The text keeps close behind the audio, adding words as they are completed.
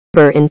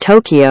in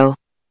Tokyo,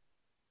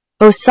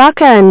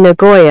 Osaka and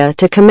Nagoya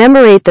to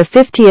commemorate the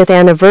 50th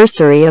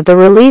anniversary of the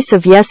release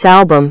of Yes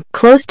album,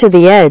 Close to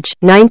the Edge,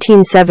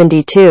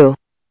 1972.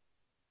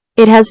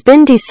 It has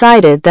been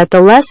decided that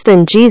the Less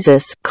Than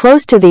Jesus,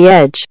 Close to the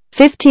Edge,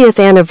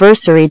 50th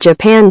Anniversary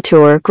Japan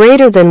Tour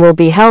Greater Than will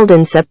be held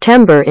in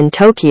September in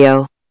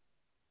Tokyo,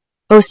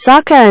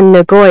 Osaka and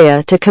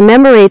Nagoya to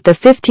commemorate the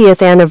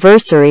 50th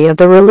anniversary of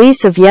the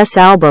release of Yes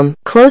album,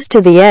 Close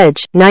to the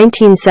Edge,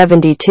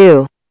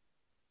 1972.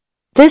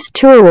 This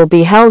tour will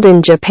be held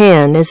in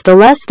Japan as the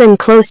Less Than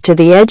Close to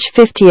the Edge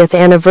 50th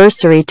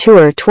Anniversary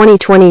Tour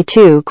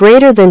 2022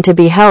 Greater Than to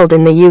be held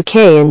in the UK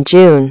in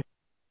June.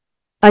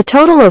 A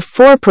total of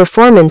 4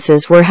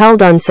 performances were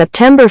held on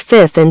September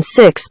 5th and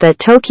 6th at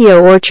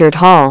Tokyo Orchard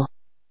Hall,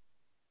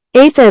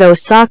 8th at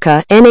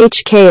Osaka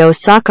NHK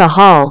Osaka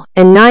Hall,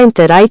 and 9th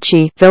at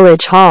Aichi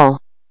Village Hall.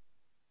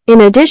 In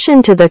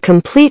addition to the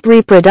complete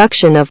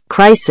reproduction of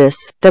Crisis,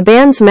 the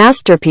band's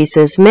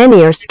masterpieces,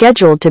 many are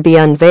scheduled to be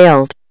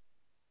unveiled.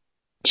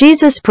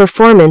 Jesus'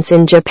 performance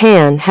in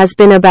Japan has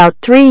been about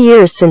 3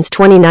 years since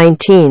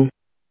 2019.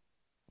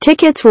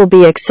 Tickets will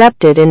be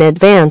accepted in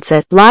advance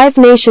at Live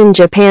Nation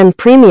Japan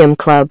Premium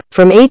Club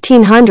from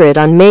 1800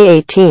 on May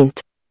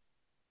 18th,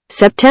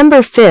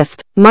 September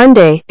 5th,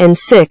 Monday, and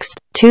 6th,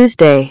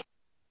 Tuesday,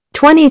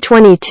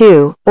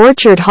 2022,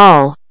 Orchard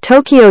Hall,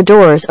 Tokyo.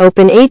 Doors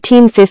open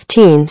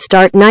 18:15,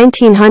 start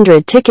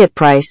 1900. Ticket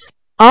price,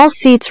 all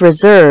seats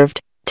reserved,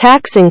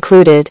 tax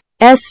included,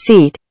 S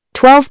seat,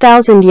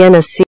 12,000 yen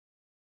a seat.